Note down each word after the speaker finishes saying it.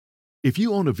If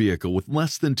you own a vehicle with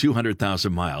less than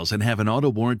 200,000 miles and have an auto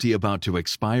warranty about to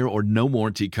expire or no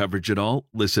warranty coverage at all,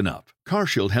 listen up.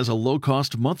 CarShield has a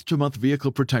low-cost month-to-month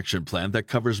vehicle protection plan that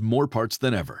covers more parts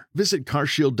than ever. Visit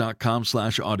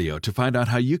carshield.com/audio to find out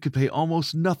how you could pay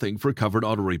almost nothing for covered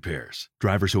auto repairs.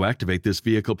 Drivers who activate this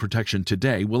vehicle protection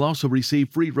today will also receive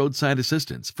free roadside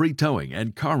assistance, free towing,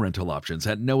 and car rental options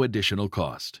at no additional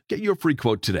cost. Get your free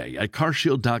quote today at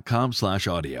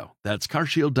carshield.com/audio. That's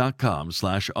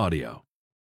carshield.com/audio.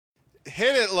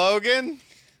 Hit it, Logan.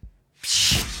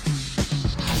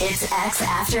 It's X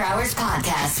After Hours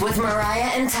Podcast with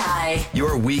Mariah and Ty.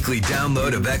 Your weekly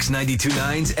download of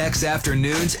X92.9's X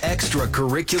Afternoons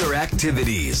extracurricular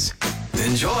activities.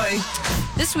 Enjoy.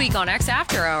 This week on X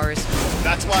After Hours.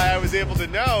 That's why I was able to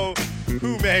know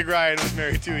who Meg Ryan was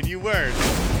married to, and you weren't.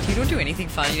 You don't do anything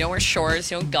fun. You don't wear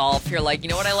shorts. You don't golf. You're like, you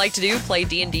know what I like to do? Play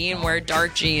D&D and wear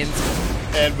dark jeans.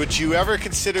 And would you ever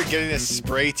consider getting a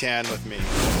spray tan with me?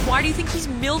 Why do you think he's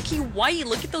milky white?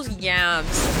 Look at those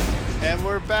yams. And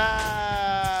we're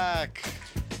back.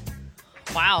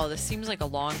 Wow, this seems like a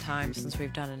long time since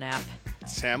we've done a nap.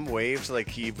 Sam waves like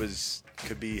he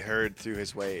could be heard through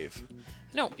his wave.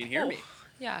 No. You can hear me.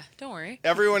 Yeah, don't worry.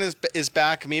 Everyone is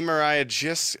back. Me and Mariah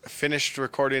just finished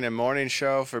recording a morning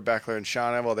show for Beckler and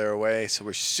Seanna while they're away, so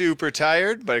we're super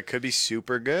tired, but it could be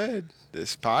super good.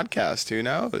 This podcast, who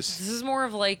knows? This is more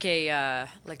of like a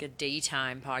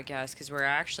daytime podcast because we're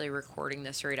actually recording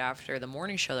this right after the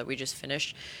morning show that we just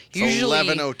finished. Usually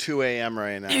 11:02 a.m.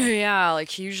 right now. Yeah,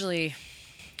 like usually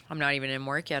I'm not even in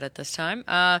work yet at this time.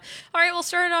 All right, we'll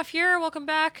start it off here. Welcome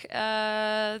back.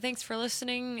 Thanks for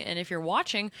listening. And if you're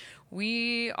watching,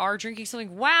 we are drinking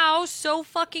something. Wow, so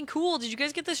fucking cool. Did you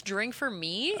guys get this drink for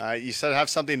me? You said have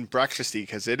something breakfasty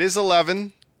because it is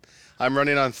 11. I'm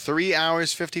running on 3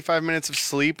 hours, 55 minutes of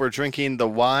sleep. We're drinking the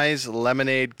Wize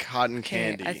Lemonade Cotton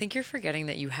Candy. I think you're forgetting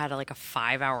that you had like a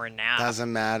 5-hour nap.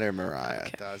 Doesn't matter, Mariah.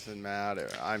 Okay. Doesn't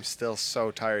matter. I'm still so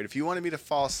tired. If you wanted me to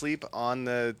fall asleep on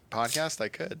the podcast, I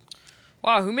could.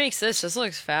 Wow, who makes this? This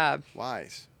looks fab.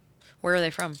 Wize. Where are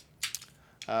they from?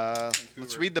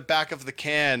 Let's read the back of the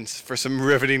cans for some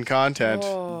riveting content.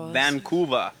 Oh,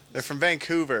 Vancouver. They're from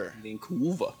Vancouver.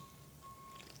 Vancouver.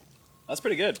 That's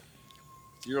pretty good.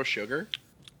 0 sugar.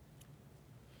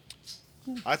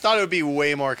 I thought it would be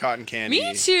way more cotton candy.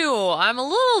 Me too. I'm a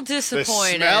little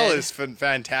disappointed. The smell is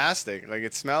fantastic. Like,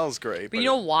 it smells great. But you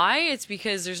know why? It's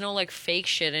because there's no like fake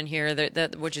shit in here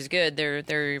that which is good.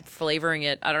 They're flavoring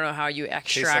it. I don't know how you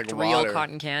extract like real water.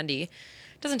 cotton candy.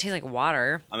 It doesn't taste like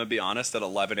water. I'm going to be honest, at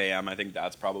 11 a.m., I think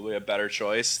that's probably a better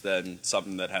choice than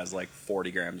something that has like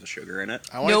 40 grams of sugar in it.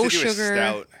 I wanted No to do a sugar,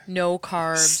 stout. no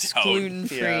carbs, Stout.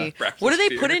 gluten-free. Yeah. Breakfast What do they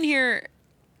beer. put in here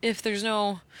if there's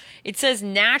no... It says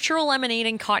natural lemonade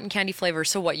and cotton candy flavor.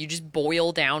 So what, you just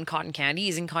boil down cotton candy?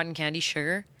 Isn't cotton candy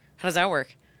sugar? How does that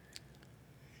work?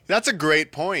 That's a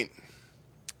great point.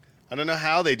 I don't know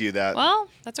how they do that. Well,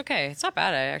 that's okay. It's not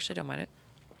bad. I actually don't mind it.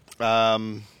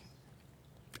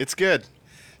 It's good.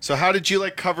 So how did you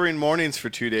like covering mornings for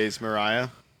 2 days, Mariah?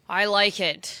 I like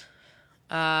it.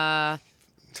 That's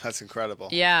incredible.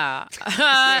 Yeah.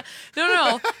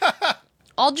 No.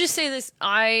 I'll just say this.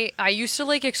 I used to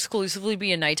like exclusively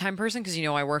be a nighttime person because, you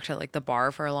know, I worked at like the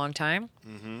bar for a long time.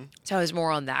 Mm-hmm. So I was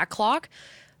more on that clock.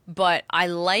 But I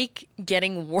like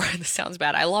getting work. This sounds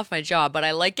bad. I love my job, but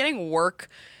I like getting work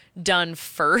done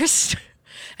first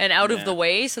and out of the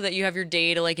way so that you have your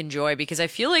day to like enjoy. Because I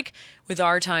feel like with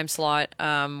our time slot,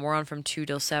 we're on from 2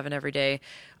 till 7 every day.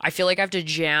 I feel like I have to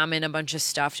jam in a bunch of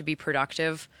stuff to be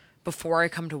productive before I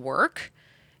come to work.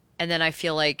 And then I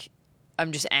feel like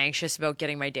I'm just anxious about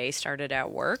getting my day started at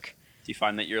work. Do you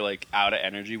find that you're like out of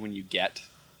energy when you get to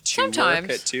Sometimes.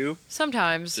 work at 2?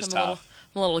 Sometimes Just I'm tough.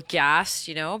 a little gassed,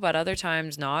 you know, but other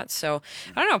times not. So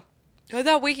I don't know. I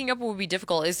thought waking up would be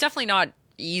difficult. It's definitely not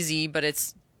easy, but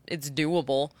it's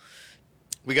doable.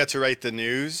 We got to write the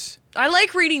news. I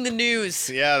like reading the news.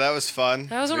 Yeah, that was fun.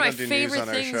 That was one We of my don't do news favorite on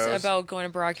our things shows. about going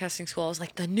to broadcasting school. I was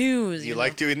like, the news. You know?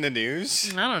 like doing the news?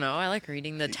 I don't know. I like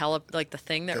reading the the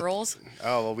thing that rolls.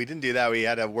 Oh, well, we didn't do that. We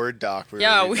had a Word doc.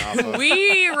 Yeah, reading off of.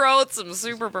 we wrote some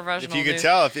super professional If you could news.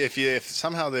 tell, if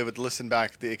somehow they would listen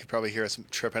back, they could probably hear us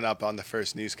tripping up on the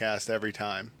first newscast every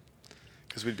time.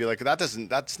 Because we'd be like,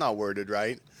 that's not worded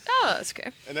right. Oh, that's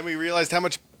okay. And then we realized how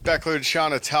much Beckler and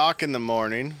Seanna talk in the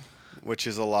morning, which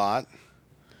is a lot.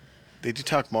 They do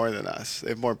talk more than us. They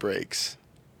have more breaks.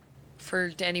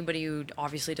 For anybody who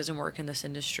obviously doesn't work in this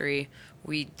industry,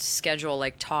 we schedule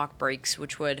like talk breaks,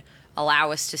 which would allow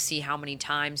us to see how many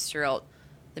times throughout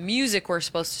the music we're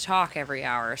supposed to talk every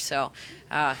hour. So,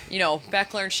 you know,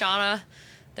 Beckler and Seanna,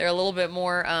 they're a little bit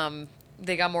more,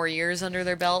 they got more years under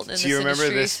their belt in this Do you remember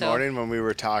industry, this morning when we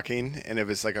were talking and it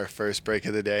was like our first break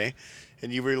of the day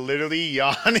and you were literally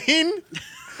yawning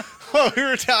while we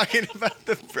were talking about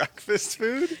the breakfast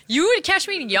food? You would catch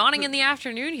me yawning in the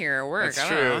afternoon here at work. That's I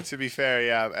don't true, know. to be fair,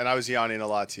 yeah. And I was yawning a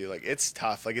lot too. Like, it's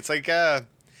tough. Like, it's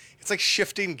like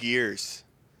shifting gears,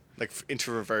 like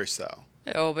into reverse though.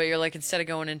 Oh, but you're like, instead of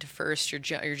going into first, you're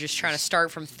just trying to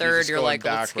start from You're third. just You're going like,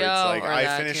 let's go. backwards. Like, or I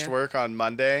that, finished too. work on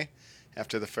Monday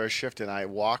after the first shift and I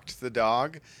walked the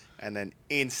dog and then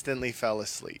instantly fell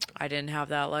asleep. I didn't have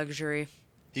that luxury.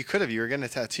 You could have. You were getting a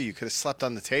tattoo. You could have slept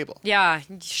on the table. Yeah,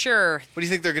 sure. What do you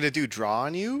think they're going to do? Draw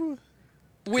on you?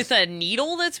 With a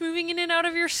needle that's moving in and out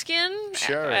of your skin?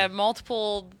 Sure.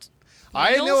 Multiple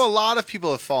I needles? know a lot of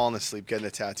people have fallen asleep getting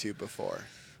a tattoo before.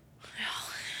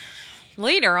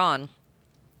 Later on,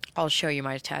 I'll show you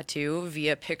my tattoo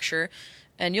via picture,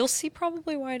 and you'll see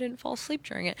probably why I didn't fall asleep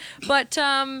during it. But,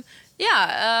 Sam,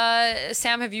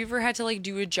 have you ever had to, like,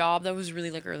 do a job that was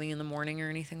really, like, early in the morning or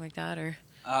anything like that, or...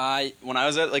 When I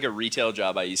was at like a retail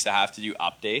job, I used to have to do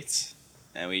updates,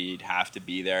 and we'd have to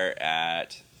be there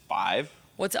at 5.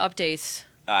 What's updates?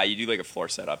 You do like a floor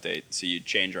set update, so you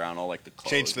change around all like the clothes.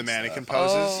 Change the and mannequin stuff.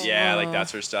 poses? Yeah, like that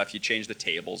sort of stuff. You change the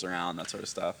tables around, that sort of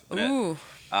stuff. And Ooh.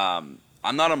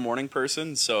 I'm not a morning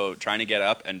person, so trying to get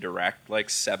up and direct like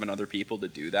 7 other people to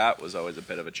do that was always a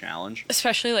bit of a challenge.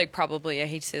 Especially, like, probably, I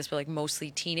hate to say this, but, like, mostly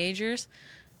teenagers.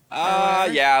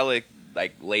 Yeah,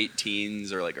 like late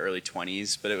teens or like early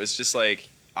 20s, but it was just like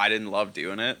I didn't love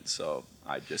doing it, so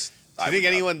I just. Do you think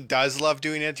anyone does love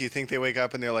doing it? Do you think they wake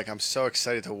up and they're like, I'm so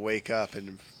excited to wake up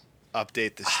and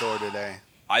update the store today?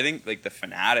 I think like the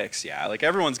fanatics, yeah, like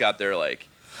everyone's got their like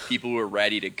people who are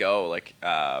ready to go. Like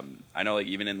I know like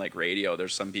even in like radio,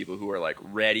 there's some people who are like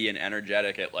ready and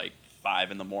energetic at like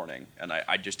 5 in the morning, and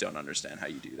I just don't understand how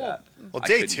you do that. Well, I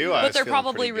day couldn't 2, do that. I But was they're feeling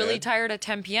probably pretty really good. tired at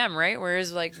 10 p.m., right?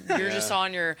 Whereas, like, you're just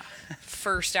on your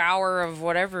first hour of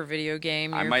whatever video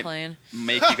game I you're might playing.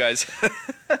 make you guys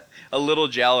a little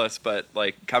jealous, but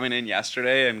like coming in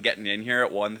yesterday and getting in here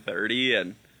at 1:30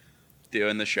 and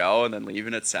doing the show and then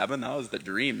leaving at 7, that was the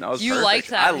dream. That was You perfect. like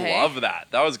that, I hey? love that.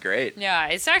 That was great. Yeah,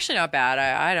 it's actually not bad.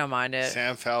 I don't mind it.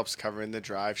 Sam Phelps covering the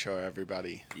drive show,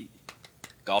 everybody.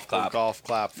 Golf clap. Golf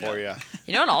clap for you.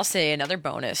 You know what I'll say? Another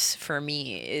bonus for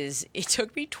me is it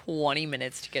took me 20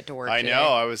 minutes to get to work I today. know.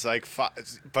 I was like,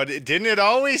 but didn't it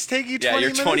always take you 20 Yeah, you're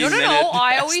minutes? 20 No. minute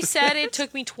I always said it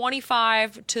took me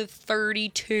 25 to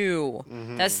 32.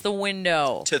 That's the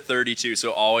window. to 32,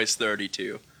 so always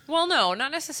 32. Well, no,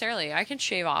 not necessarily. I can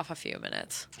shave off a few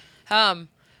minutes.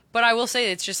 But I will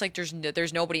say it's just like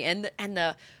there's nobody, and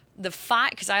the 5,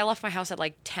 because I left my house at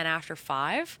like 10 after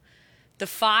 5. The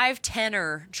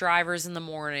 5-10er drivers in the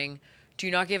morning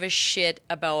do not give a shit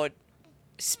about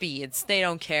speeds. They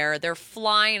don't care. They're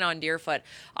flying on Deerfoot.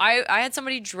 I had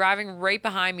somebody driving right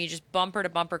behind me, just bumper to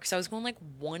bumper, because I was going like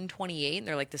 128, and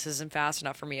they're like, "This isn't fast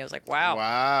enough for me." I was like, "Wow,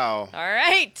 Wow. all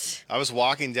right." I was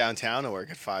walking downtown to work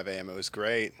at 5 a.m. It was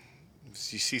great. You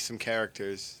see some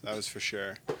characters. That was for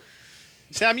sure.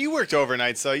 Sam, you worked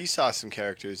overnight, so you saw some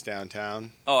characters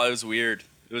downtown. Oh, it was weird.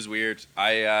 It was weird.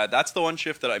 That's the one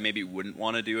shift that I maybe wouldn't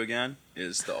want to do again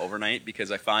is the overnight,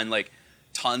 because I find like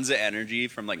tons of energy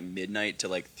from like midnight to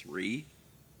like 3,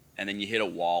 and then you hit a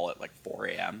wall at like 4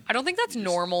 a.m. I don't think that's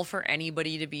normal for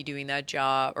anybody to be doing that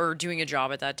job or doing a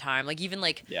job at that time. Like even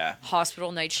like Yeah.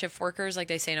 hospital night shift workers, like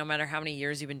they say, no matter how many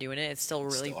years you've been doing it, it's still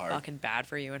really Still hard. fucking bad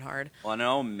for you and hard. Well, I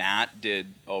know Matt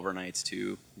did overnights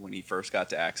too when he first got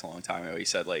to X a long time ago. He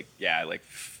said like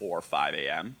 4 or 5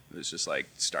 a.m. It was just like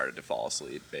started to fall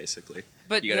asleep basically.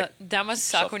 But You gotta that must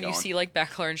keep yourself suck when you going. see like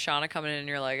Beckler and Seanna coming in and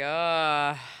you're like,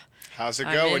 How's it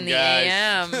I'm going, in the guys?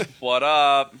 AM. What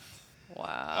up?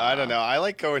 Wow. I don't know. I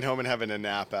like going home and having a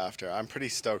nap after. I'm pretty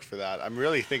stoked for that. I'm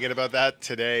really thinking about that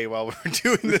today while we're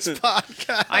doing this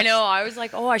podcast. I know. I was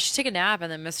like, oh, I should take a nap.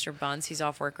 And then Mr. Bunce, he's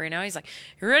off work right now. He's like,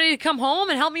 you ready to come home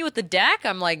and help me with the deck?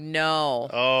 I'm like, no.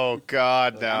 Oh,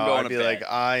 God, no. I'm going I'd to be bed. like,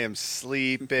 I am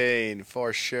sleeping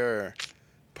for sure.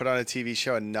 Put on a TV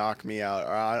show and knock me out.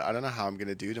 Or I don't know how I'm going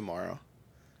to do tomorrow.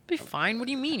 Be fine. What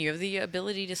do you mean? You have the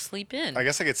ability to sleep in. I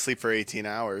guess I could sleep for 18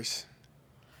 hours.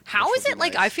 How which is would it be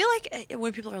like? nice. I feel like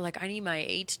when people are like, I need my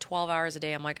 8 to 12 hours a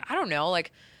day. I'm like, I don't know.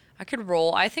 Like, I could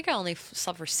roll. I think I only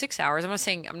slept for 6 hours. I'm not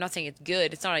saying it's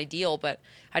good. It's not ideal, but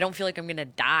I don't feel like I'm gonna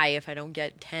die if I don't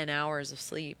get 10 hours of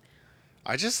sleep.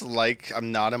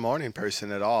 I'm not a morning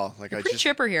person at all. Like You're pretty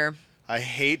chipper here. I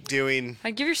hate doing.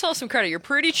 I give yourself some credit. You're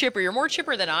pretty chipper. You're more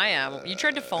chipper than I am. You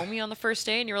tried to phone me on the first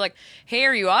day, and you were like, "Hey,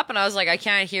 are you up?" And I was like, "I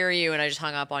can't hear you," and I just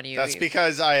hung up on you. That's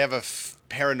because I have a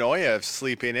paranoia of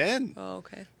sleeping in. Oh,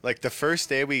 okay. Like the first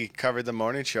day we covered the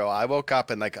morning show, I woke up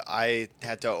and like I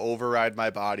had to override my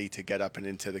body to get up and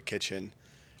into the kitchen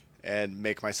and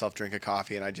make myself drink a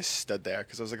coffee, and I just stood there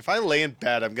because I was like, if I lay in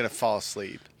bed, I'm gonna fall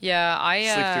asleep. Yeah,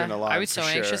 Sleep through an alarm I was so for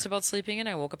anxious sure. about sleeping in.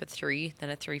 I woke up at 3, then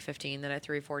at 3:15, then at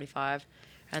 3:45,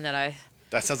 and then I.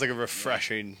 That sounds like a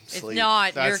refreshing It's sleep.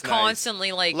 not. That's You're nice.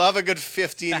 constantly like. Love a good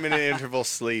 15-minute interval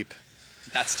sleep.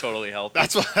 That's totally healthy.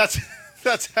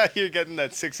 That's how you're getting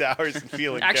that 6 hours and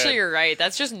feeling Actually, good. you're right.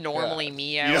 That's just normally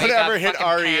me. I You don't wake up ever hit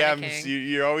fucking REMs. panicking.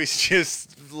 You're always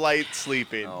just light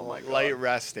sleeping, Oh my God. light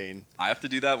resting. I have to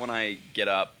do that when I get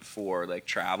up for like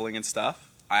traveling and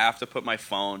stuff. I have to put my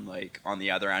phone like on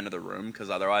the other end of the room because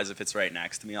otherwise, if it's right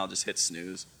next to me, I'll just hit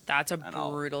snooze. That's a And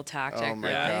I'll- brutal tactic. Oh my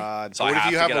really. God. So what I if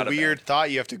have you to have get a out of weird bed. thought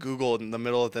you have to Google in the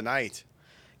middle of the night?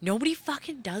 Nobody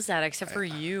fucking does that except for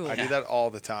you. I do that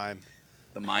all the time.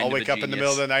 The mind I'll of wake a up in the genius.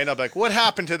 middle of the night and I'll be like, what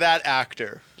happened to that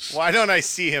actor? Why don't I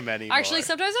see him anymore? Actually,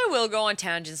 sometimes I will go on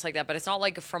tangents like that, but it's not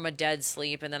like from a dead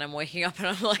sleep, and then I'm waking up and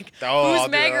I'm like, Oh, I'll "Who's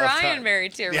do Meg that all the Ryan time.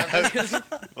 married to?" Remember?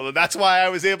 Well, that's why I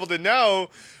was able to know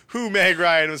who Meg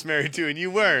Ryan was married to and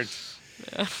you weren't.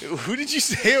 Who did you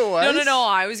say it was? No.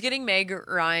 I was getting Meg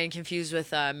Ryan confused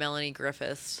with Melanie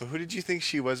Griffiths. But who did you think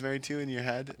she was married to in your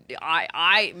head?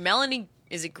 Melanie,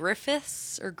 is it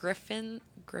Griffiths or Griffins?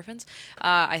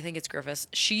 I think it's Griffiths.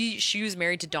 She was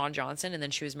married to Don Johnson, and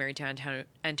then she was married to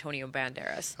Antonio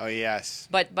Banderas. Oh, yes.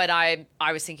 But I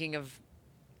was thinking of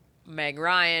Meg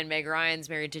Ryan. Meg Ryan's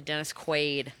married to Dennis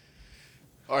Quaid.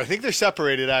 Oh, I think they're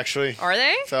separated, actually. Are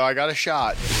they? So I got a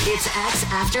shot. It's X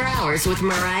After Hours with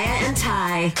Mariah and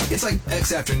Ty. It's like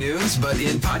X Afternoons, but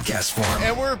in podcast form.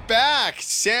 And we're back.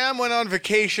 Sam went on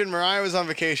vacation. Mariah was on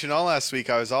vacation all last week.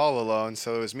 I was all alone,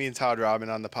 so it was me and Todd Robin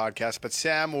on the podcast. But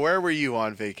Sam, where were you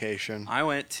on vacation? I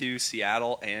went to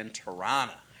Seattle and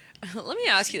Toronto. Let me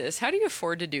ask you this: how do you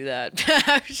afford to do that?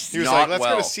 He was Not like, let's go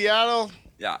well. to Seattle,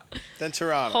 Yeah. then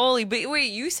Toronto. Holy, but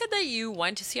wait, you said that you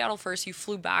went to Seattle first, you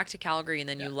flew back to Calgary, and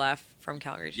then you left from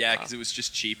Calgary to Yeah, Toronto. because it was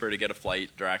just cheaper to get a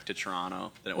flight direct to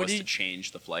Toronto than it What was did to you-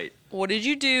 change the flight. What did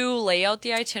you do? Lay out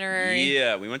the itinerary.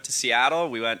 Yeah, we went to Seattle.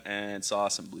 We went and saw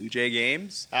some Blue Jay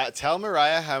games. Tell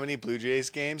Mariah how many Blue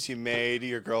Jays games you made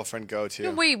your girlfriend go to.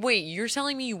 No, wait, you're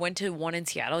telling me you went to one in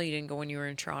Seattle, you didn't go when you were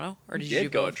in Toronto? Or did you do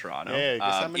Did go both? to Toronto. Yeah,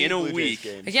 guess how many in a Blue Jays week.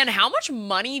 games? Again, how much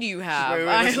money do you have? Wait,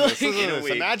 I listen to this, like- listen to In a this.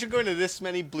 week. Imagine going to this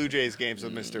many Blue Jays games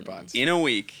with Mr. Buns. In a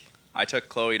week, I took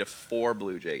Chloe to 4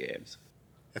 Blue Jay games.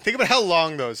 And think about how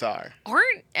long those are.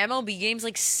 Aren't MLB games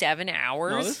like 7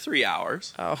 hours? No, they're 3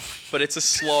 hours. Oh. But it's a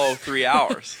slow 3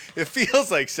 hours. It feels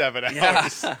like 7 hours.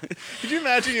 Yeah. Could you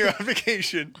imagine you're on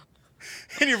vacation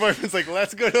and your boyfriend's like,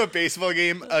 let's go to a baseball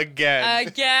game again.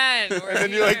 Again. And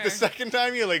then you're like, the second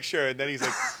time, you're like, sure. And then he's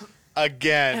like,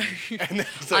 again. And then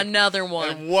it's like, Another one.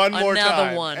 and one more Another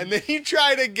time. one. And then you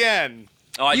tried again.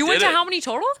 Oh, I You went did to it. how many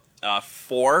total?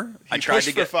 4. I tried pushed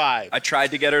to for get 5. I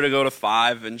tried to get her to go to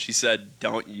 5, and she said,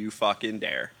 "Don't you fucking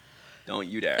dare! Don't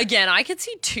you dare!" Again, I could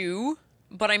see 2,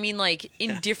 but I mean, like,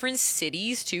 in different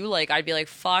cities, too. Like, I'd be like,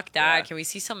 fuck that. Yeah. Can we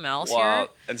see something else Well, here?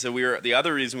 and so the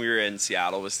other reason we were in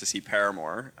Seattle was to see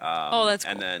Paramore. Oh, that's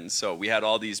And cool. then, so we had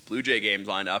all these Blue Jay games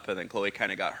lined up, and then Chloe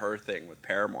kind of got her thing with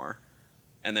Paramore.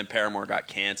 And then Paramore got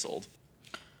canceled.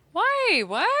 Why?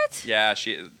 What? Yeah,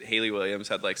 Haley Williams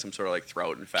had like some sort of like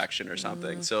throat infection or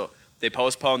something. Mm. So they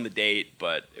postponed the date,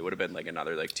 but it would have been like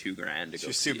another like $2,000 to go.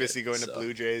 She's see too busy it, going to so.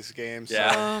 Blue Jays games.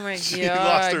 Yeah. Oh, my She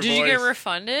lost her God. Did you get voice.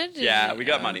 refunded? Did Yeah, you- we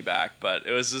got money back, but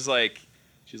it was just like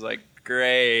she's like,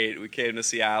 "Great, we came to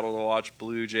Seattle to watch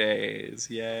Blue Jays,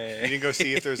 You yay!" didn't go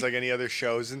see if there's like any other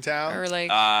shows in town? Or, like,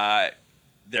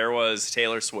 There was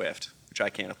Taylor Swift, which I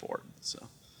can't afford. So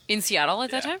in Seattle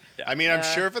at that yeah, time? yeah. I mean, I'm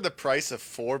sure for the price of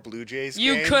 4 Blue Jays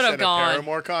You games could have and gone. a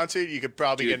Paramore concert, you could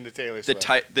probably Dude, get into Taylor the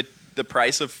Swift. the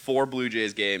price of 4 Blue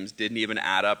Jays games didn't even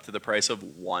add up to the price of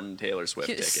 1 Taylor Swift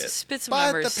ticket. Spit some But the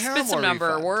numbers. Spit Paramore some number.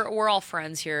 refund. We're all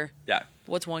friends here. Yeah.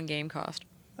 What's one game cost?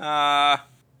 $90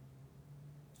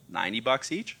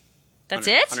 each. That's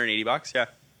it? $180, yeah.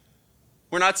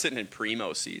 We're not sitting in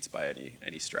primo seats by any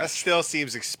That stretch. still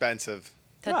seems expensive.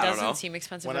 That I don't doesn't know. seem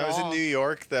expensive When at I was all. in New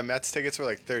York, the Mets tickets were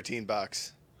like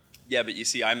 $13. Yeah, but you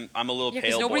see, I'm a little Yeah, pale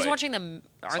because nobody's boy. watching them.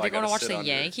 Are So they I going to gotta watch sit the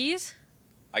under. Yankees?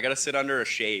 I gotta sit under a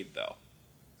shade though.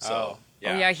 So Oh.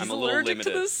 yeah, oh yeah, he's I'm a little allergic to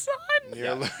limited. the sun. You're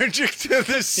Yeah. allergic to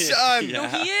the sun. Yeah. No,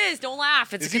 he is. Don't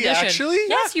laugh. It's Is a he condition. actually?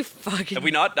 Yes, you fucking. Have we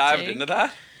not dived dick. into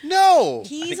that? No.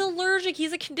 He's allergic.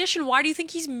 He's a condition. Why do you think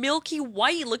he's milky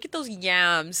white? Look at those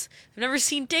yams. I've never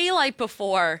seen daylight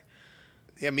before.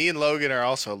 Yeah, me and Logan are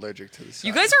also allergic to the sun.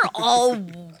 You guys are all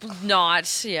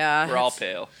not. Yeah. We're all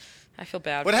pale. I feel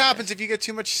bad. What for happens you. if you get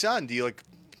too much sun? Do you like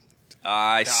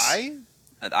I die?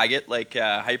 I get like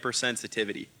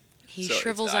hypersensitivity. He So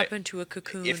shrivels it's- up into a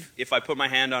cocoon. If I put my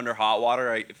hand under hot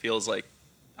water, it feels like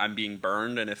I'm being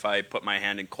burned, and if I put my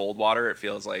hand in cold water, it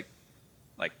feels like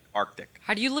Arctic.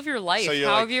 How do you live your life? So you're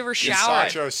How like have you ever showered?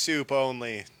 Gazpacho soup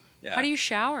only. Yeah. How do you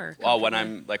shower? Well, when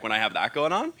I have that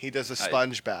going on, He does a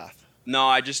sponge bath. no,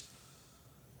 I just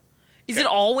Is it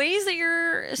always that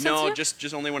you're sensitive? no,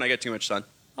 just only when I get too much sun.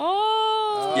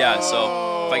 Oh. Yeah,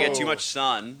 so if I get too much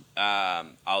sun,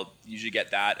 I'll usually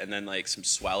get that, and then like some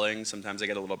swelling. Sometimes I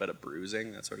get a little bit of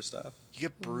bruising, that sort of stuff. You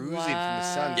get bruising from the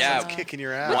sun. Yeah. Sun's kicking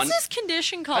your ass. What's this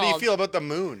condition called? How do you feel about the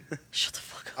moon? Shut the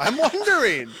fuck up. I'm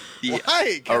wondering. The-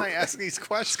 Why can't Ar- I ask these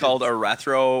questions? It's called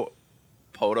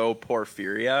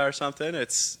erythropodoporphyria or something.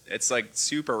 It's like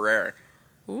super rare.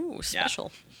 Ooh,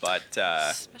 special. But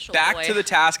Special back boy. to the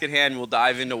task at hand. We'll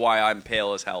dive into why I'm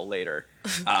pale as hell later.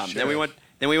 Then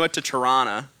we went to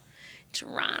Toronto.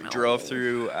 Toronto. Drove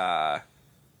through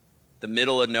the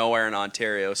middle of nowhere in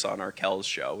Ontario. Saw an Arkells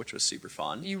show, which was super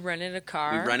fun. You rented a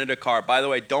car? We rented a car. By the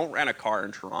way, don't rent a car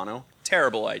in Toronto.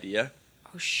 Terrible idea.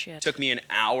 Oh, shit. Took me an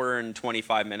hour and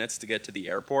 25 minutes to get to the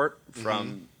airport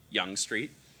from Yonge Street.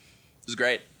 It was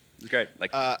great.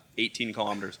 Like 18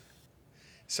 kilometers.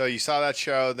 So you saw that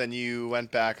show, then you went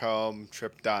back home,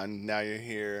 trip done. Now you're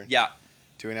here Yeah.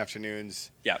 doing afternoons.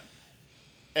 Yeah.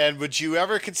 And would you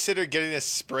ever consider getting a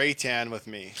spray tan with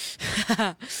me?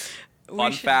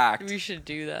 Fun fact. We should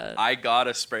do that. I got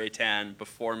a spray tan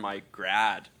before my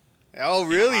grad. Oh,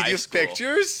 really? high Do you have school.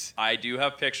 pictures? I do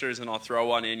have pictures, and I'll throw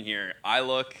one in here. I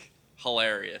look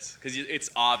hilarious because it's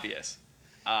obvious.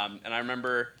 And I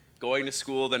remember going to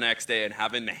school the next day and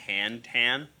having the hand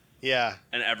tan, Yeah.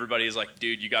 and everybody's like,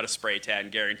 dude, you got a spray tan,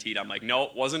 guaranteed. I'm like,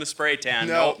 nope, wasn't a spray tan.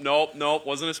 No. Nope,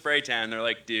 wasn't a spray tan. They're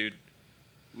like, dude,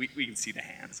 we can see the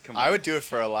hands. Come on. I would do it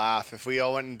for a laugh if we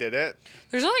all went and did it.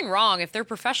 There's nothing wrong. If they're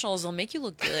professionals, they'll make you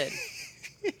look good.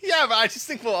 Yeah, but I just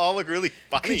think we'll all look really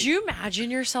funny. Could you imagine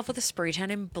yourself with a spray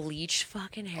tan and bleached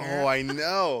fucking hair? Oh, I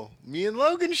know. Me and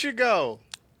Logan should go.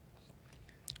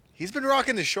 He's been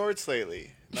rocking the shorts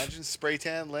lately. Imagine spray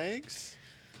tan legs.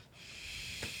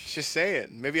 Just saying.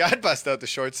 Maybe I'd bust out the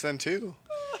shorts then too.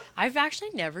 I've actually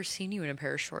never seen you in a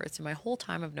pair of shorts in my whole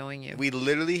time of knowing you. We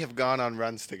literally have gone on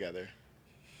runs together.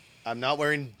 I'm not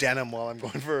wearing denim while I'm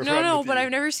going for a run. No, with but you. I've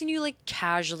never seen you like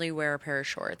casually wear a pair of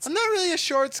shorts. I'm not really a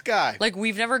shorts guy. Like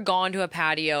we've never gone to a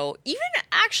patio. Even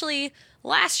actually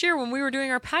last year when we were doing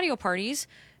our patio parties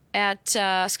at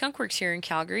Skunkworks here in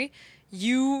Calgary,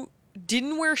 you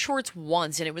didn't wear shorts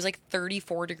once, and it was like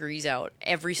 34 degrees out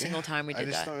every single time we did I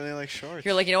just that. don't really like shorts.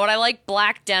 You're like, you know what? I like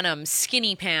black denim,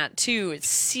 skinny pant too. It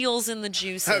seals in the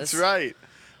juices. That's right.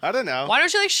 I don't know. Why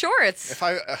don't you like shorts? If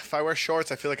I wear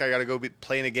shorts, I feel like I gotta go be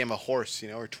playing a game of horse,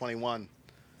 or 21.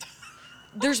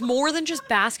 There's more than just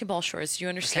basketball shorts. Do you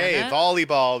understand Hey, that?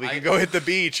 volleyball. We can go hit the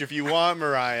beach if you want,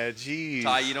 Mariah. Jeez.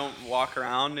 Ty, you don't walk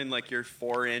around in like your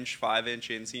 4-inch, 5-inch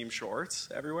inseam shorts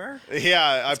everywhere.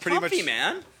 Yeah, I pretty Comfy, much.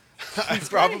 man. I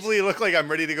probably look like I'm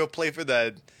ready to go play for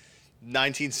the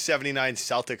 1979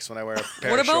 Celtics when I wear a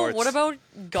pair of shorts. What about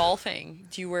golfing?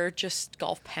 Do you wear just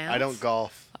golf pants? I don't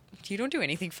golf. You don't do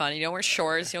anything fun. You don't wear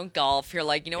shorts. You don't golf. You're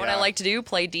like, you know what I Yeah. like to do?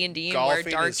 Play D&D and Golfing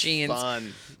wear dark is jeans.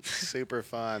 fun. Super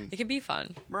fun. It can be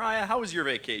fun. Mariah, how was your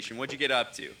vacation? What'd you get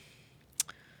up to?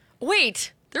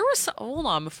 Wait, there was hold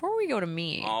on before we go to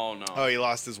me. Oh no. Oh, he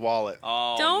lost his wallet.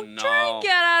 Oh, Don't no. try and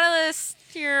get out of this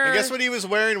here. And guess what he was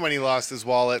wearing when he lost his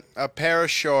wallet? A pair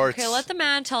of shorts. Okay, let the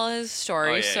man tell his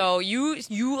story. Oh, yeah. So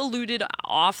you alluded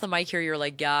off the mic here. You're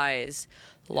like, guys,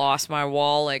 lost my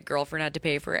wallet. Girlfriend had to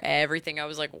pay for everything. I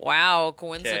was like, wow,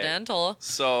 coincidental.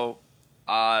 So,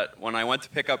 when I went to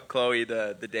pick up Chloe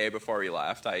the day before we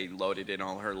left, I loaded in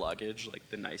all her luggage like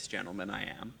the nice gentleman I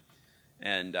am.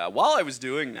 And while I was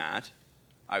doing that,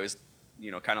 I was,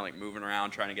 kind of like moving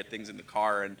around trying to get things in the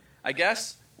car. And I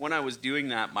guess when I was doing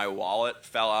that, my wallet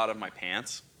fell out of my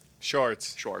pants,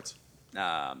 Shorts. shorts,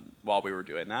 while we were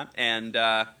doing that. And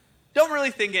don't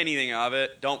really think anything of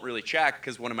it. Don't really check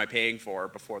because what am I paying for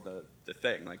before the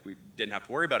thing? Like we didn't have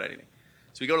to worry about anything.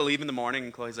 So we go to leave in the morning,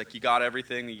 and Chloe's like, you got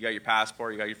everything? You got your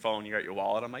passport, you got your phone, you got your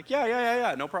wallet? I'm like,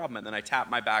 yeah, no problem. And then I tap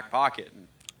my back pocket, and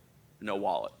no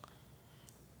wallet.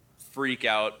 Freak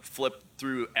out, flip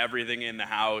through everything in the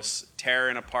house,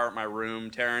 tearing apart my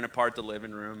room, tearing apart the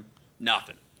living room.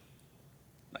 Nothing.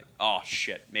 Like, oh,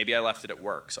 shit. Maybe I left it at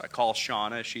work. So I call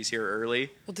Shauna. She's here early.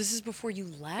 Well, this is before you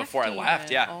left. Before I left,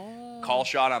 even. yeah. Oh. Call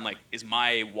Shauna. I'm like, is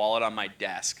my wallet on my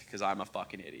desk? Because I'm a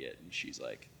fucking idiot. And she's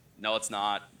like, no, it's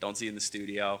not. Don't see it in the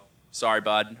studio. sorry,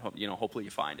 bud. Hopefully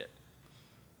you find it.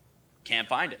 Can't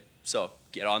find it. So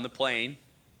get on the plane,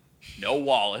 no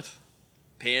wallet,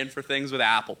 paying for things with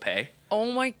Apple Pay.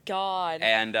 Oh my God.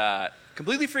 And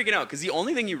completely freaking out because the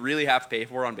only thing you really have to pay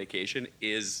for on vacation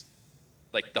is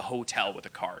like the hotel with a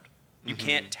card. You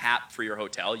can't tap for your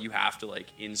hotel. You have to like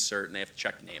insert, and they have to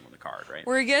check the name on the card, right?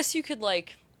 Where I guess you could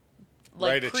like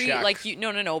Write a check.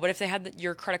 no. But if they had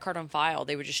your credit card on file,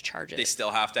 they would just charge it. They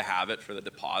still have to have it for the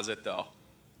deposit, though.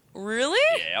 Really?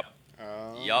 Yep.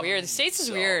 Yep. Weird. The States is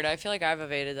weird. I feel like I've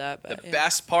evaded that. But, The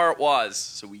best part was,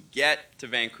 so we get to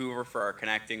Vancouver for our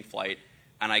connecting flight,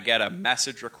 and I get a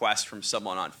message request from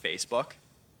someone on Facebook,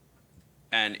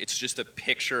 and it's just a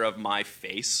picture of my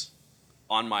face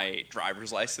on my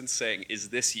driver's license saying, "Is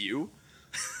this you?"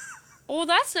 Oh,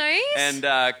 that's nice.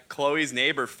 And Chloe's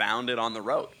neighbor found it on the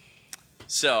road.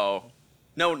 So,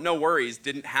 no worries.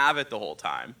 Didn't have it the whole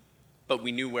time, but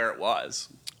we knew where it was.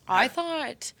 I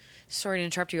thought, sorry to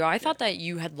interrupt you, I thought that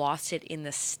you had lost it in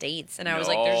the States, and I was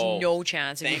like, there's no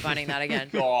chance of you finding that again.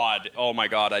 God, oh my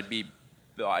God,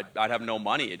 I'd have no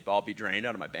money. It'd all be drained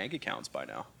out of my bank accounts by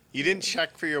now. You didn't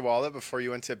check for your wallet before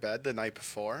you went to bed the night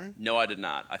before? No, I did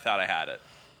not. I thought I had it.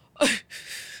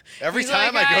 Every He's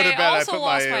time like, I go to I bed, I also put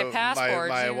lost my my passport,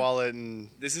 my too. wallet and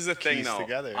This is the thing, keys though.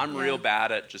 together. I'm real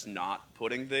bad at just not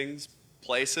putting things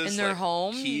places. In their like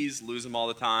home? Keys, lose them all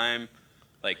the time.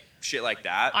 Like, shit like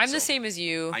that. I'm So the same as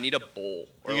you. I need a bowl.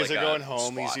 Or you guys like are a going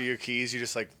home. spot. These are your keys. You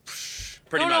just like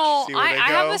Pretty much. No, see where I they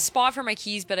have go. a spot for my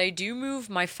keys, but I do move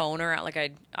my phone around.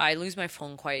 Like I lose my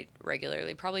phone quite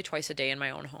regularly, probably twice a day in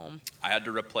my own home. I had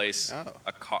to replace Oh.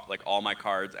 like all my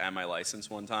cards and my license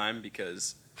one time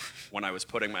because when I was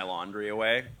putting my laundry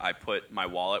away, I put my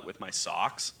wallet with my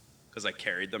socks because I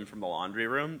carried them from the laundry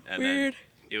room, and Weird. then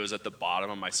it was at the bottom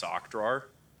of my sock drawer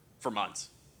for months.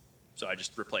 So I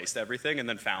just replaced everything and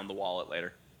then found the wallet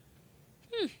later.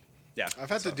 Yeah, I've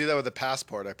had to do that with a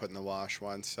passport I put in the wash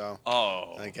once, so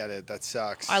Oh, I get it. That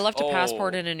sucks. I left a Oh.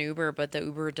 passport in an Uber, but the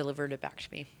Uber delivered it back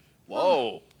to me.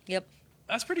 whoa, Yep,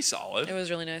 that's pretty solid. it was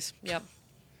really nice. Yep,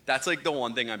 That's like the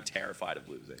one thing I'm terrified of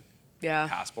losing. yeah,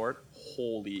 Passport,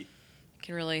 holy.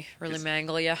 can really Just-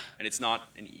 mangle you. And it's not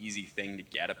an easy thing to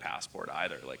get a passport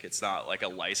either. Like, it's not like a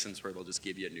license where they'll just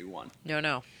give you a new one.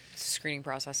 No, it's a screening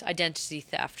process, identity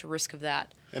theft, risk of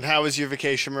that. And how was your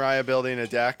vacation, Mariah, building a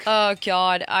deck? Oh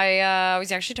God, I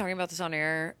was actually talking about this on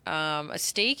air. A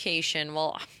staycation.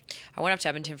 Well, I went up to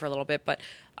Edmonton for a little bit, but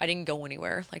I didn't go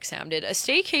anywhere like Sam did. A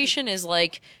staycation is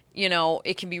like,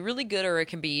 it can be really good or it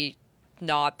can be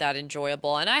not that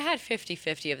enjoyable. And I had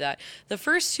 50-50 of that. The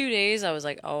first 2 days I was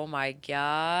like, oh my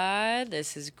God,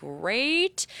 this is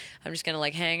great. I'm just going to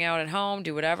like hang out at home,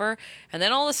 do whatever. And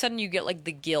then all of a sudden you get like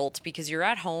the guilt because you're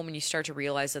at home and you start to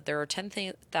realize that there are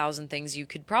 10,000 things you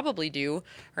could probably do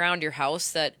around your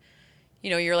house that,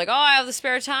 you're like, oh, I have the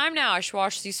spare time now. I should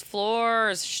wash these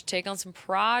floors, I should take on some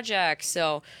projects.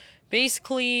 So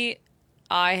basically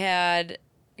I had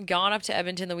gone up to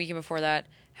Edmonton the weekend before that,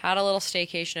 had a little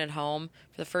staycation at home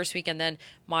for the first week, and then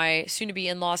my soon-to-be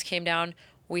in-laws came down.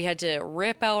 We had to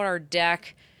rip out our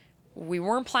deck. We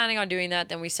weren't planning on doing that.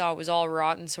 Then we saw it was all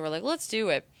rotten, so we're like, let's do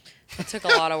it. It took a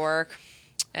lot of work.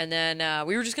 And then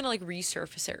we were just going to, like,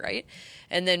 resurface it, right?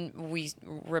 And then we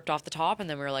ripped off the top, and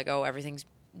then we were like, oh, everything's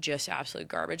just absolute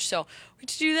garbage. So we had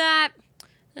to do that,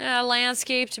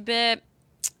 landscaped a bit.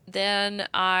 Then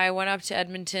I went up to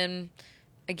Edmonton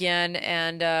again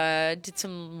and did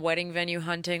some wedding venue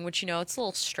hunting, which, it's a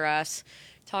little stress.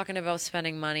 Talking about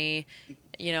spending money.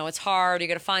 It's hard. You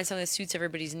got to find something that suits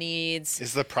everybody's needs.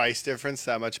 Is the price difference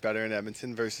that much better in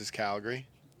Edmonton versus Calgary?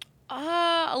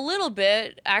 A little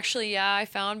bit. Actually, yeah, I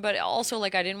found. But also,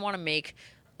 like, I didn't want to make,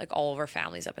 like, all of our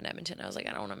families up in Edmonton. I was like,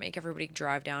 I don't want to make everybody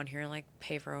drive down here and, like,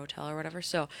 pay for a hotel or whatever.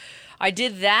 So I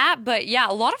did that. But, yeah,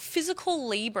 a lot of physical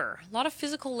labor. A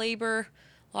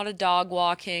lot of dog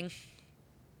walking.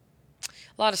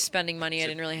 A lot of spending money I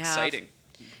didn't really have. Exciting.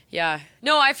 Yeah.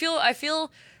 No, I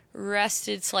feel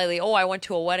rested slightly. Oh, I went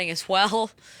to a wedding as well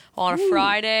on a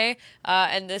Friday.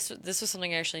 And this was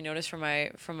something I actually noticed from my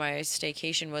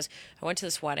staycation was I went to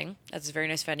this wedding at this very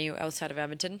nice venue outside of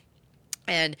Edmonton.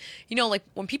 And, like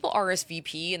when people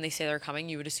RSVP and they say they're coming,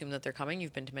 you would assume that they're coming.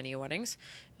 You've been to many weddings.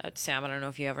 Sam, I don't know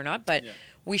if you have or not, but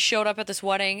we showed up at this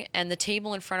wedding and the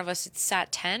table in front of us, it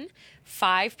sat 10.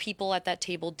 5 people at that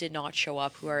table did not show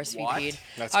up who RSVP'd. What?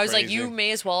 That's I was like, crazy. you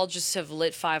may as well just have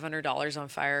lit $500 on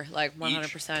fire, like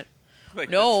 100%. Like,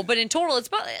 No, but in total, it's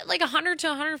about like $100 to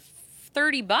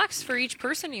 $130 for each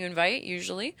person you invite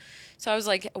usually. So I was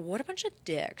like, what a bunch of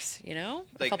dicks, I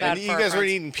Like, felt bad And for you our guys weren't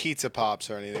friends. eating pizza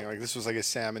pops or anything. Like, this was like a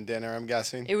salmon dinner, I'm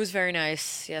guessing. It was very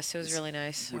nice. Yes, it was really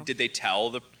nice. So. Did they tell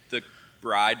the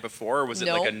bride before, or was it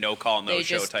like a no call, no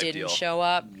show type deal? They just didn't show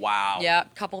up. Wow. Yeah,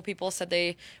 a couple of people said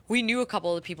we knew a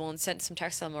couple of the people and sent some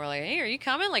texts to them. We're like, hey, are you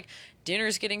coming? Like,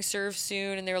 dinner's getting served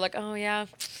soon. And they were like, oh, yeah,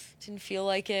 didn't feel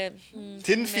like it.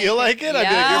 Didn't feel like it? Yeah. I'd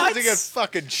be like, you're about to get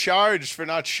fucking charged for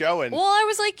not showing. Well, I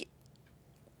was like,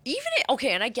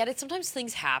 okay, and I get it. Sometimes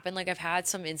things happen. Like, I've had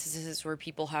some instances where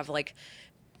people have, like,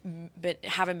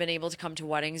 haven't been able to come to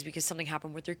weddings because something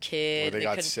happened with their kid. Or they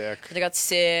got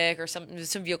sick. Or some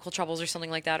vehicle troubles or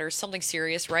something like that, or something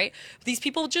serious, right? But these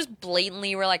people just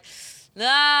blatantly were like,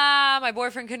 my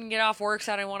boyfriend couldn't get off work,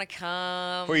 so I didn't want to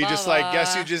come. Were you just like,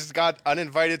 guess you just got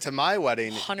uninvited to my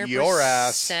wedding? 100%. Your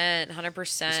ass.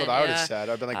 100%. That's what I would have said.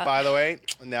 I'd been like, by the way,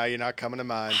 now you're not coming to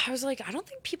mine. I was like, I don't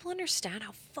think people understand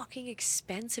how fucking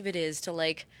expensive it is to,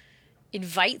 like,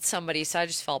 invite somebody, so I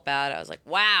just felt bad. I was like,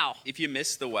 wow. If you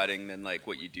miss the wedding, then like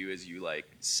what you do is you like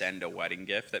send a wedding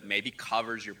gift that maybe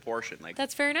covers your portion. Like,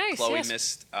 that's very nice. Chloe yes.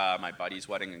 missed my buddy's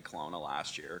wedding in Kelowna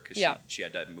last year because she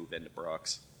had to move into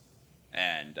Brooks,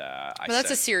 and but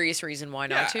that's a serious reason why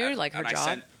not to, like, her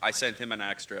job. I sent him an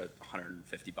extra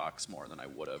 $150 more than I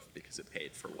would have because it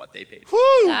paid for what they paid. Woo!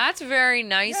 That's very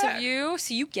nice of you.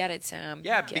 So you get it, Sam.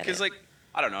 Yeah, because like,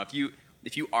 I don't know, if you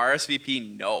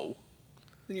RSVP no,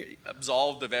 then you're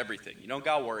absolved of everything. You don't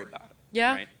gotta worry about it.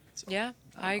 Yeah. Right? So, yeah,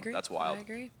 I agree. That's wild. I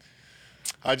agree.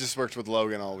 I just worked with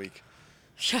Logan all week.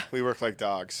 Yeah. We work like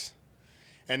dogs.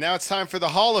 And now it's time for the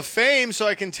Hall of Fame, so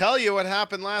I can tell you what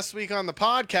happened last week on the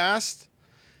podcast.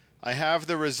 I have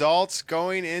the results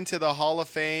going into the Hall of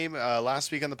Fame.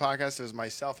 Last week on the podcast, it was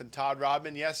myself and Todd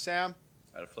Rodman. Yes, Sam?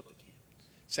 Gotta flip the camera.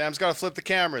 Sam's got to flip the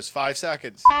cameras. 5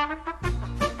 seconds.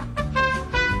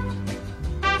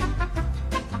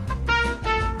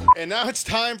 And now it's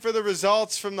time for the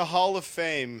results from the Hall of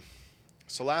Fame.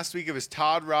 So last week it was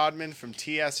Todd Rodman from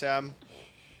TSM,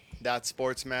 that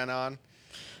sportsman on.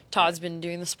 Todd's been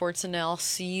doing the sports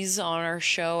analyses on our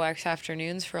show X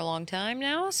Afternoons for a long time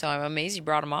now, so I'm amazed you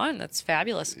brought him on. That's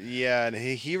fabulous. Yeah, and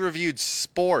he reviewed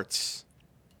sports.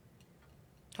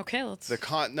 Okay, let's...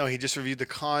 he just reviewed the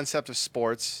concept of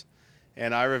sports,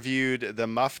 and I reviewed the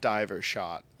muff diver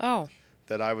shot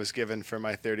that I was given for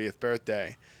my 30th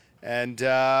birthday. And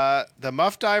the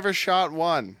muff diver shot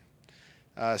won.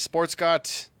 Sports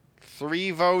got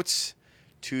 3 votes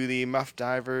to the muff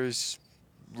diver's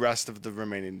rest of the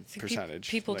remaining percentage.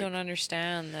 People don't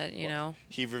understand that, you know.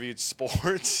 He reviewed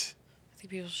sports. I think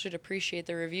people should appreciate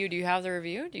the review. Do you have the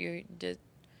review?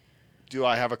 Do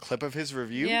I have a clip of his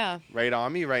review? Yeah. Right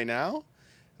on me right now?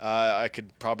 I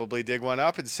could probably dig one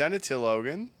up and send it to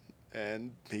Logan,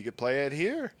 and he could play it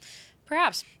here.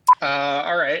 Perhaps.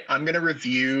 All right. I'm going to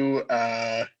review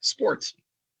sports.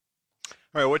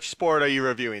 All right. Which sport are you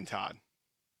reviewing, Todd?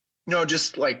 No,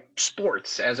 just like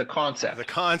sports as a concept. The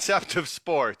concept of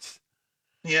sports.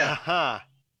 Yeah. Uh-huh.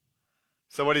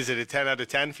 So what is it, a 10 out of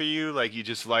 10 for you? Like, you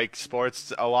just like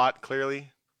sports a lot,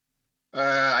 clearly?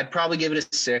 I'd probably give it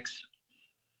a 6.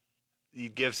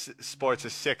 You'd give sports a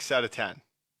 6 out of 10.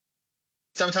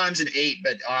 Sometimes an 8,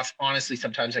 but honestly,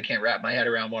 sometimes I can't wrap my head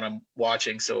around what I'm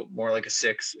watching, so more like a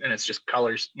 6, and it's just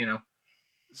colors, you know.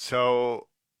 So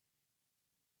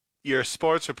you're a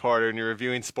sports reporter, and you're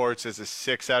reviewing sports as a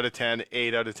 6 out of 10,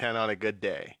 8 out of 10 on a good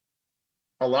day.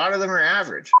 A lot of them are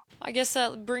average. I guess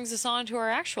that brings us on to our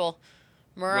actual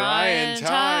Mariah and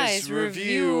Ty's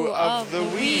review of the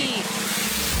week.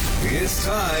 It's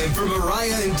time for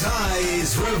Mariah and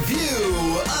Ty's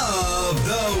review of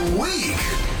the week.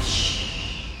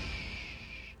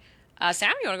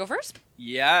 Sam, you want to go first?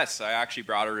 Yes, I actually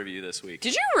brought a review this week.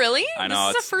 Did you really? I know.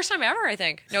 This is the first time ever, I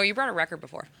think. No, you brought a record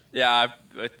before. Yeah,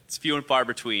 it's few and far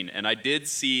between. And I did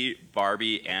see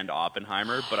Barbie and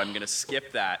Oppenheimer, but I'm going to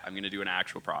skip that. I'm going to do an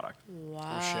actual product. Wow.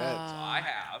 Oh, shit. So I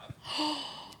have.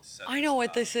 I know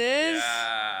what this is.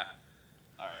 Yeah.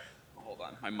 All right. Hold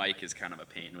on. My mic is kind of a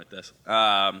pain with this.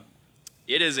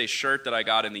 It is a shirt that I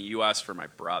got in the U.S. for my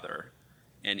brother.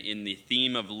 And in the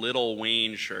theme of Lil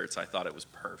Wayne shirts, I thought it was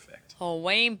perfect. Oh,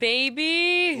 Wayne,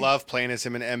 baby. Love playing as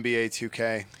him in NBA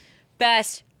 2K.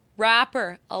 Best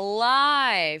rapper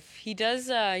alive. He does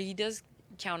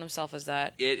count himself as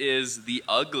that. It is the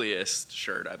ugliest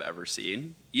shirt I've ever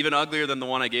seen. Even uglier than the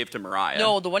one I gave to Mariah.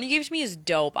 No, the one you gave to me is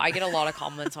dope. I get a lot of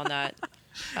compliments on that.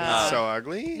 So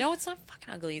ugly? No, it's not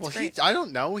fucking ugly. It's Well, great. I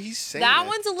don't know. He's saying That it.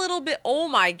 one's a little bit. Oh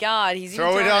my god, he's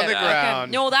Throw even it throwing on the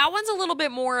ground. No, that one's a little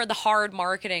bit more the hard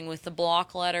marketing with the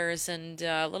block letters and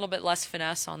a little bit less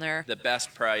finesse on there. The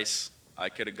best price I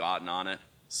could have gotten on it,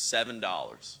 $7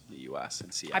 in the U.S. in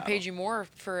Seattle. I paid you more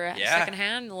for a Yeah.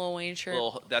 secondhand Lil Wayne shirt.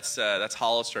 Well, that's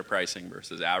Hollister pricing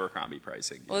versus Abercrombie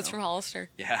pricing. Well, it's from Hollister.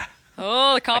 Yeah.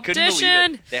 Oh, the I couldn't believe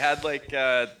competition. it. They had like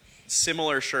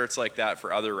similar shirts like that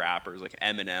for other rappers like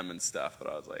Eminem and stuff, but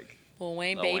I was like, Lil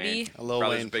Wayne, Lil baby. Wayne. A Lil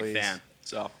Brother's Wayne, a big please. fan.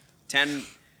 So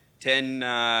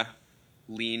 10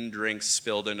 lean drinks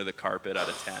spilled into the carpet out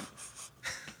of 10.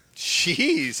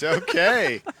 Jeez,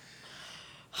 okay.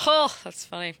 Oh, that's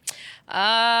funny.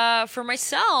 For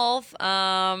myself,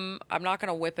 I'm not going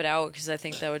to whip it out because I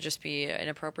think that would just be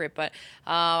inappropriate. But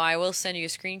I will send you a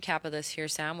screen cap of this here,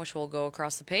 Sam, which will go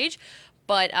across the page.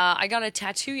 But I got a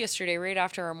tattoo yesterday right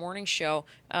after our morning show,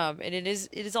 and it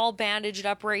is all bandaged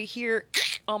up right here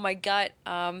on my gut.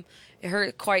 It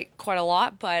hurt quite a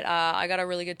lot, but I got a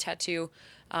really good tattoo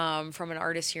from an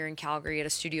artist here in Calgary at a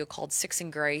studio called Six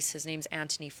and Grace. His name's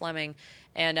Anthony Fleming,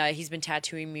 and he's been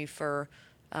tattooing me for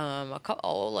a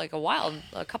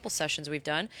couple sessions we've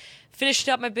done. Finished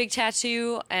up my big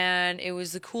tattoo, and it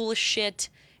was the coolest shit.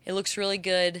 It looks really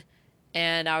good,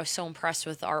 and I was so impressed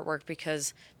with the artwork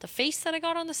because the face that I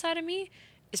got on the side of me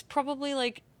is probably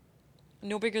like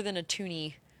no bigger than a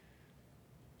toonie.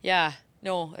 Yeah,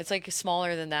 no, it's like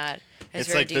smaller than that. It's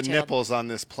very like detailed. the nipples on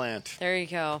this plant. There you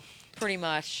go. Pretty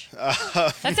much.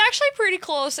 That's actually pretty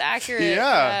close, accurate.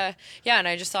 Yeah. Yeah, and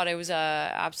I just thought it was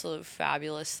a absolute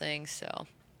fabulous thing. So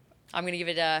I'm going to give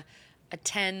it a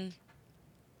 10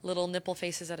 little nipple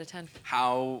faces out of 10.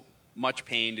 How much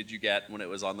pain did you get when it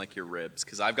was on like your ribs?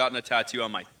 Because I've gotten a tattoo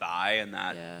on my thigh and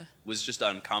that was just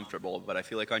uncomfortable, but I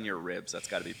feel like on your ribs that's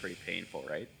got to be pretty painful,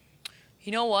 right?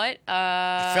 You know what?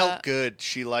 It felt good.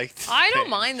 She liked I don't it.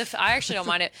 mind I actually don't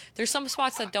mind it. There's some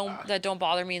spots that don't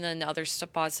bother me, and then other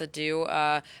spots that do.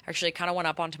 Actually, it kind of went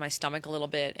up onto my stomach a little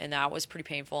bit, and that was pretty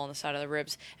painful on the side of the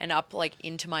ribs, and up like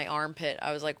into my armpit.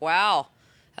 I was like, wow,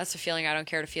 that's a feeling I don't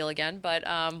care to feel again, but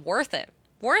worth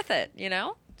it, you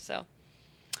know. So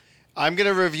I'm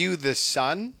gonna review The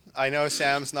Sun. I know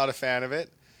Sam's not a fan of it.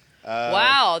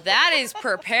 Wow, that is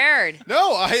prepared.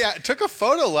 No, I took a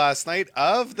photo last night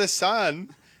of the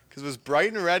sun because it was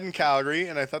bright and red in Calgary,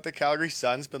 and I thought the Calgary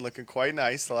sun's been looking quite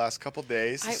nice the last couple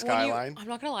days. The skyline. I'm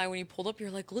not gonna lie, when you pulled up, you're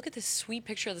like, look at this sweet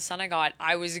picture of the sun I got.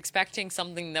 I was expecting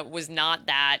something that was not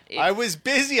that. I was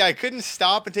busy. I couldn't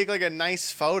stop and take like a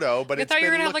nice photo, but I it's thought you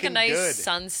were been gonna have like a looking nice good.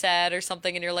 sunset or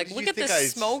something, and you're like, Did look you at the think I-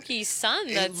 smoky sun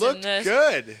It that's looked in this.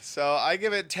 good, so I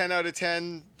give it 10 out of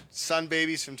 10 sun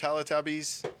babies from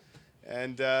Teletubbies.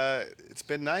 And it's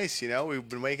been nice, you know. We've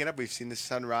been waking up. We've seen the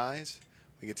sun rise.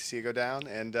 We get to see it go down.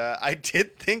 And I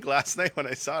did think last night when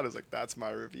I saw it, I was like, that's my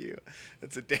review.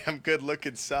 It's a damn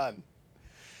good-looking sun.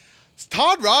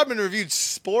 Todd Rodman reviewed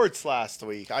sports last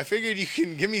week. I figured you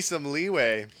can give me some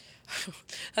leeway.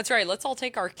 That's right. Let's all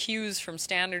take our cues from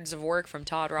standards of work from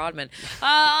Todd Rodman.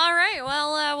 All right.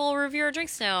 Well, we'll review our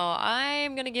drinks now.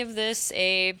 I'm going to give this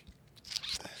a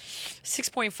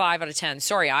 6.5 out of 10.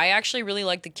 Sorry, I actually really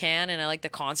like the can and I like the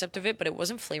concept of it, but it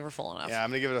wasn't flavorful enough. Yeah, I'm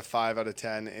going to give it a 5 out of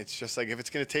 10. It's just like if it's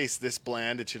going to taste this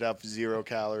bland, it should have 0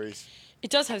 calories.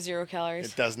 It does have 0 calories.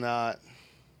 It does not.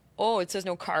 Oh, it says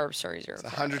no carbs. Sorry, 0 It's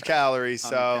 100 calories,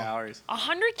 100 so calories.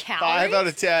 100 calories? 5 out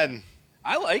of 10.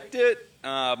 I liked it,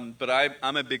 but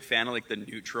I'm a big fan of like the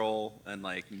neutral and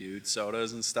like nude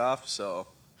sodas and stuff, so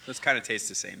this kind of tastes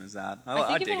the same as that. I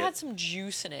think if dig it had some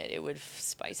juice in it, it would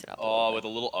spice it up. Oh, with a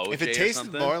little OJ If it or tasted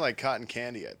something. more like cotton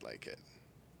candy, I'd like it.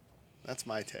 That's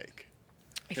my take.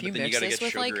 If Yeah, you but then you mix gotta this get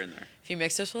with sugar like, in there. if you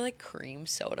mix this with like cream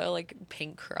soda, like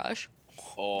Pink Crush,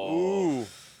 Oh, Ooh.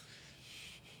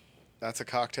 That's a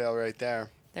cocktail right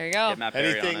there. there you go. get Matt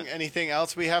Berry on it. Anything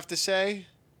else we have to say?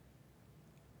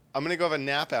 I'm going to go have a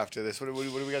nap after this. What do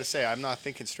we got to say? I'm not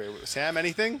thinking straight. Sam,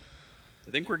 anything?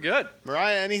 I think we're good.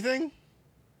 Mariah, anything?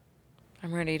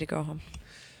 I'm ready to go home.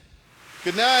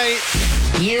 Good night.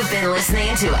 You've been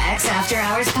listening to X After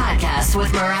Hours podcast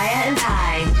with Mariah and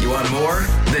Ty. You want more?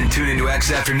 Then tune into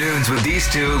X Afternoons with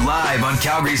these two live on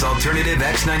Calgary's alternative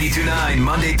X92.9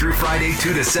 Monday through Friday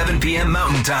 2 to 7 p.m.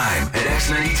 Mountain Time at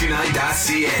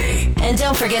x929.ca. And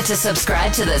don't forget to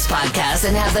subscribe to this podcast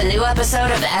and have the new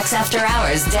episode of X After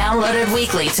Hours downloaded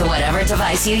weekly to whatever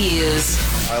device you use.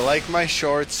 I like my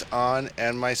shorts on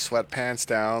and my sweatpants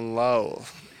down low.